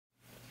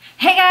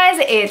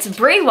guys, it's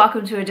Bree.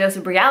 Welcome to A Dose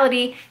of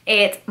Breality.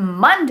 It's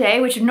Monday,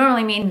 which would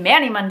normally mean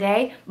Manny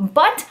Monday,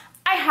 but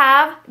I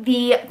have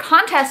the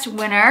contest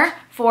winner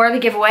for the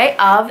giveaway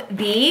of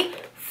the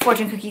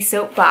fortune cookie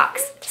soap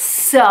box.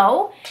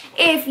 So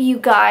if you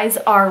guys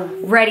are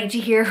ready to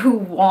hear who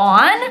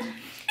won,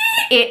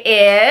 it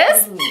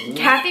is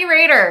Kathy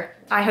Rader.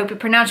 I hope you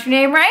pronounced your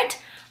name right.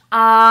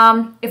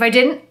 If I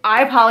didn't,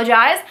 I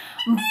apologize,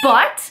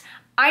 but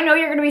I know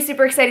you're going to be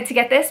super excited to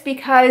get this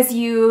because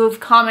you've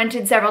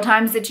commented several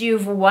times that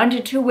you've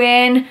wanted to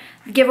win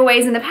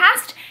giveaways in the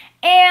past,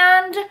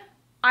 and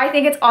I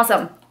think it's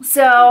awesome.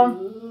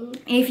 So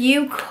if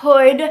you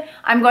could,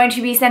 I'm going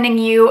to be sending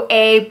you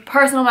a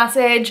personal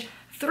message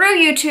through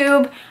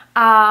YouTube.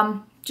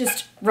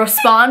 Just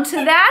respond to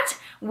that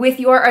with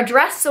your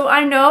address so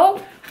I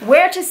know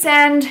where to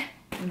send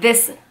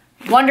this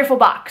wonderful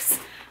box.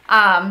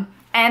 And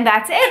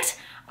that's it.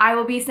 I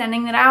will be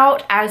sending it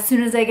out as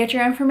soon as I get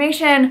your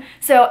information.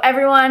 So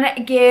everyone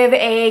give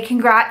a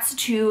congrats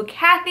to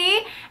Kathy,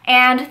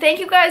 and thank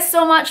you guys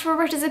so much for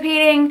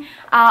participating.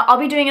 I'll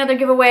be doing another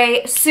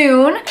giveaway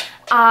soon,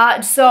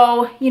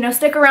 so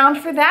stick around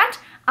for that.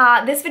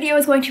 This video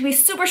is going to be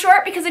super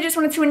short because I just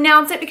wanted to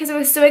announce it because I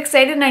was so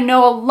excited, and I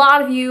know a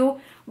lot of you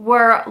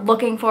were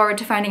looking forward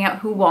to finding out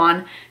who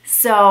won.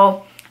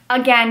 So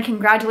again,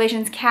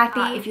 congratulations,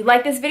 Kathy. If you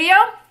like this video,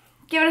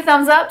 give it a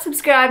thumbs up,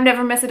 subscribe,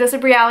 never miss a dose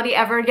of reality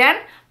ever again.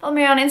 Follow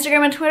me on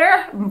Instagram and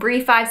Twitter,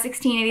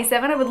 Bree51687.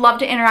 I would love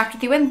to interact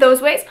with you in those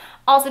ways.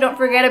 Also, don't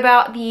forget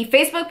about the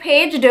Facebook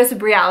page, A Dose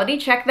of Reality.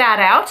 Check that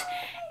out.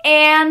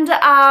 And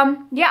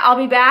yeah, I'll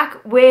be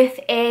back with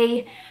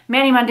a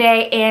Manny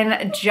Monday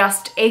in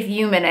just a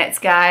few minutes,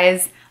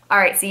 guys. All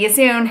right, see you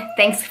soon.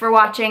 Thanks for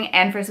watching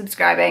and for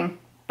subscribing.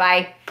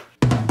 Bye.